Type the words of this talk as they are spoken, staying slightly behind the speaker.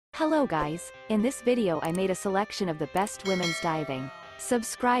Hello guys, in this video I made a selection of the best women's diving.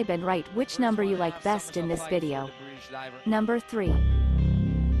 Subscribe and write which number you like best in this video. Number 3.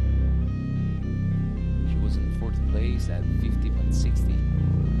 She was in 4th place at 50.60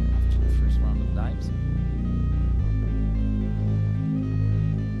 after the first round of dives.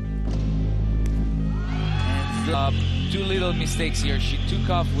 And two little mistakes here. She took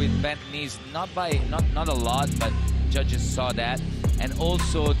off with bent knees, not a lot, but judges saw that. And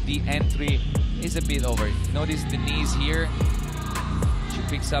also the entry is a bit over. Notice the knees here. She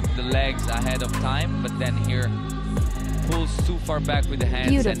picks up the legs ahead of time, but then here pulls too far back with the hands.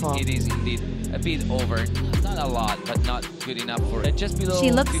 Beautiful. And it is indeed a bit over. Not a lot, but not good enough for it. Just below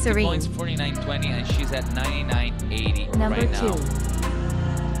she looks 50 serene. points, 49.20, and she's at 99.80 Number right 2. now.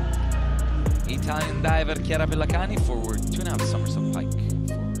 Italian diver Chiara Pellacani forward 2.5 somersault pike for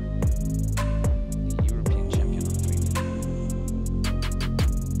the European champion on 3 meter.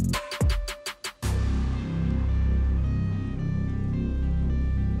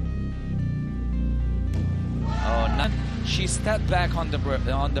 Oh, none. She stepped back on the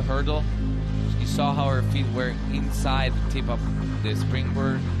hurdle. You saw how her feet were inside the tip of the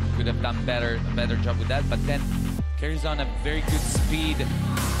springboard. Could have done a better job with that, but then carries on a very good speed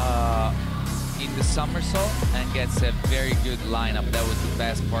in the somersault and gets a very good lineup. That was the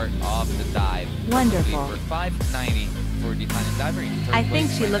best part of the dive. Wonderful. For 5.90 for the Italian diver. I think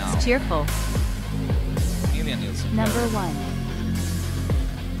she looks cheerful. Emilia Nielsen. Number 1.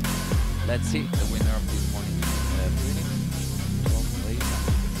 Let's see the winner of this morning. DiViNiX, 12th place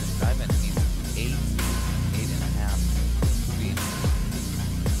after the first dive, and needs 8.5 speed.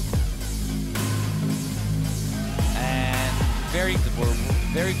 And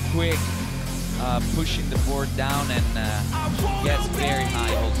very quick. Pushing the board down and gets very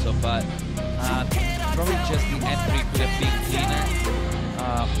high also, but probably just the entry could have been cleaner.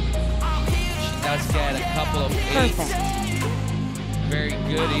 She does get a couple of 8s. Perfect. Very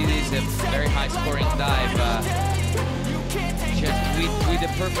good. It is a very high scoring dive. Just with the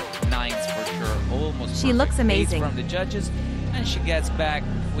perfect 9s for sure. Almost she looks amazing. 8s from the judges, and she gets back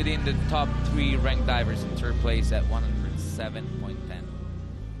within the top 3 ranked divers in 3rd place at 107.10.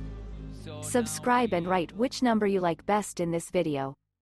 Subscribe and write which number you like best in this video.